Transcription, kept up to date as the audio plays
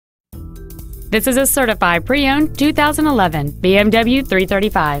This is a certified pre-owned 2011 BMW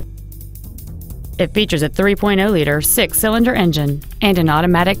 335. It features a 3.0-liter 6-cylinder engine and an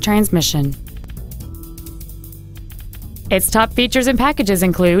automatic transmission. Its top features and packages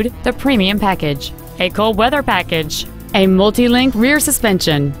include the Premium Package, a cold weather package, a multi-link rear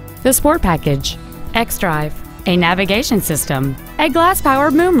suspension, the Sport Package, xDrive, a navigation system, a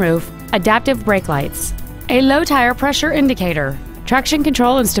glass-powered moonroof, adaptive brake lights, a low tire pressure indicator, traction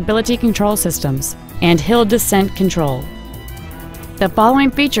control and stability control systems, and hill descent control. The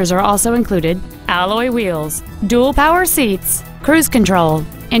following features are also included: alloy wheels, dual power seats, cruise control,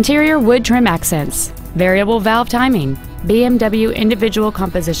 interior wood trim accents, variable valve timing, BMW individual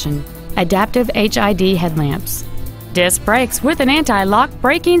composition, adaptive HID headlamps, disc brakes with an anti-lock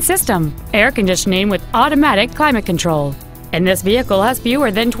braking system, air conditioning with automatic climate control, and this vehicle has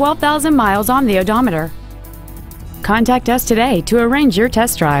fewer than 12,000 miles on the odometer. Contact us today to arrange your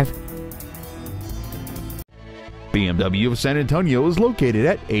test drive. BMW of San Antonio is located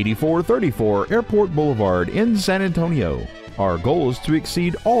at 8434 Airport Boulevard in San Antonio. Our goal is to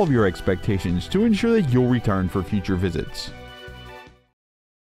exceed all of your expectations to ensure that you'll return for future visits.